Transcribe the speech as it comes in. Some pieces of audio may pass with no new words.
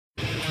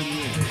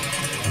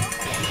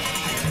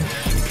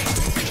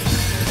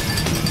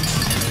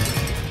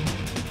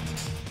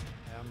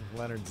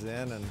Howard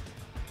Zinn, and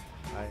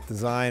I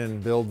design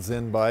and build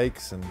Zinn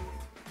bikes and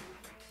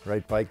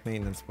write bike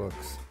maintenance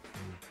books.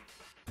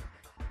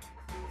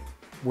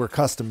 We're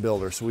custom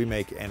builders, so we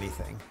make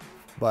anything.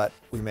 But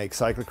we make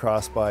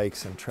cyclocross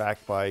bikes and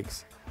track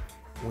bikes.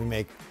 We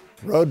make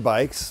road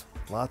bikes,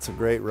 lots of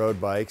great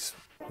road bikes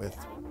with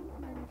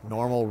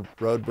normal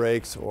road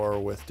brakes or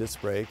with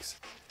disc brakes.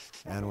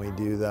 And we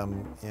do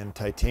them in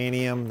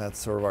titanium, that's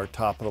sort of our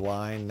top of the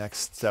line.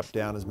 Next step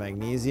down is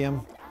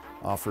magnesium,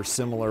 offers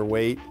similar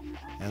weight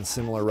and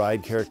similar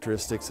ride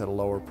characteristics at a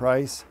lower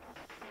price.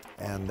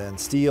 And then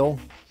steel,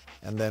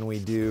 and then we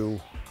do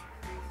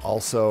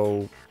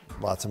also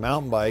lots of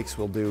mountain bikes.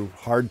 We'll do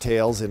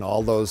hardtails in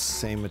all those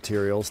same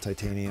materials,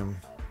 titanium,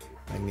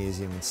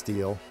 magnesium, and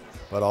steel.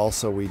 But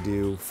also we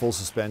do full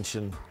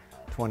suspension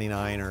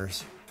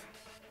 29ers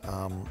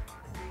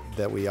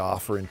that we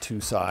offer in 2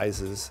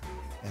 sizes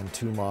and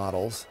 2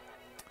 models.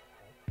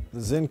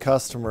 The Zinn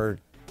customer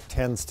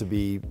tends to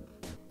be,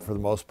 for the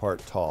most part,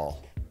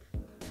 tall.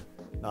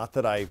 Not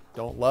that I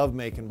don't love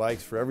making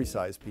bikes for every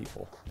size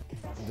people.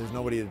 There's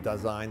nobody that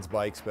designs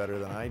bikes better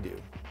than I do,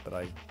 but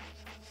I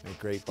make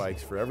great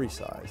bikes for every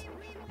size.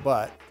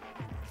 But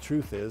the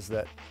truth is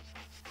that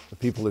the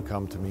people who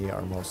come to me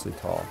are mostly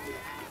tall.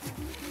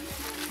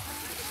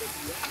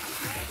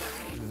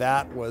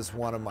 That was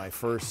one of my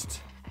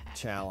first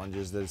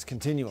challenges, that is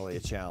continually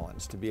a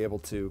challenge, to be able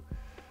to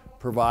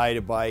provide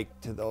a bike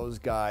to those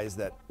guys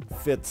that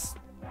fits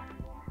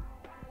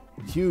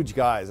huge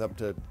guys up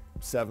to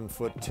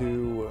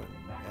 7'2"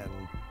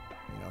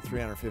 and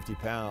 350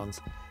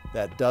 pounds,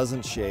 that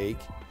doesn't shake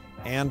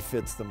and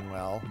fits them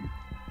well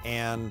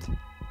and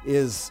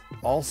is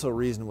also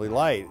reasonably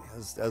light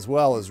as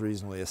well as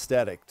reasonably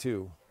aesthetic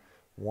too.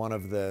 One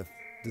of the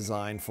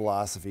design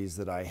philosophies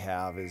that I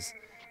have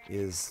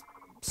is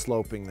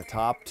sloping the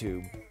top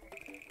tube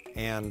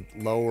and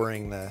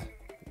lowering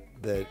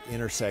the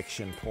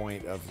intersection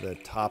point of the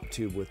top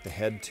tube with the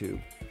head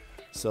tube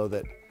so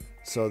that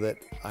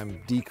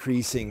I'm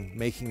decreasing,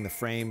 making the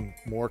frame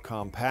more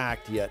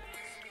compact, yet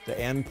the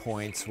end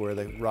points where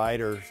the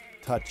rider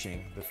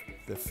touching,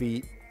 the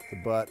feet, the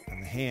butt,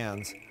 and the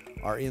hands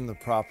are in the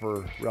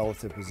proper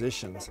relative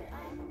positions.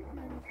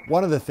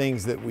 One of the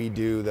things that we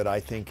do that I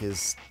think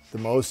is the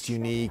most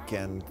unique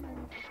and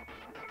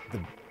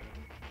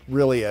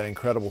really an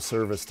incredible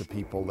service to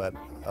people that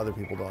other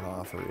people don't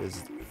offer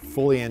is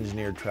fully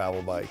engineered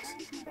travel bikes,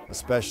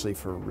 especially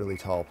for really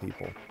tall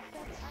people.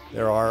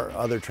 There are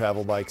other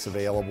travel bikes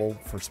available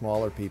for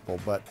smaller people,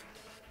 but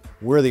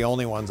we're the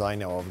only ones I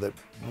know of that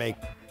make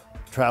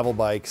travel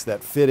bikes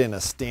that fit in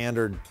a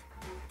standard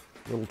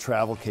little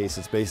travel case.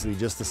 It's basically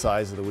just the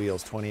size of the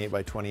wheels, 28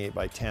 by 28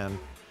 by 10,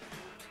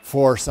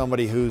 for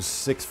somebody who's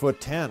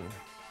 6'10".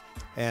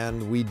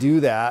 And we do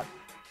that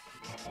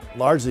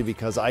largely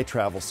because I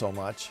travel so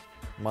much.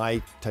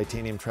 My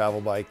titanium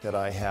travel bike that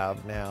I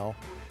have now,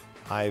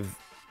 I've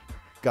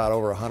got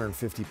over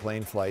 150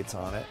 plane flights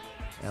on it,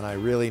 and I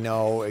really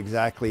know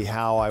exactly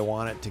how I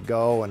want it to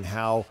go and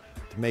how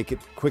to make it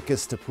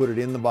quickest to put it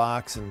in the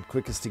box and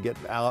quickest to get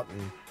out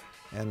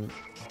and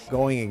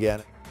going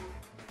again.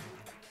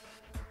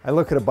 I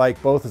look at a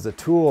bike both as a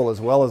tool as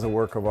well as a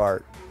work of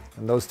art.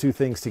 And those two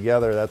things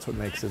together, that's what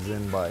makes a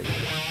Zinn bike.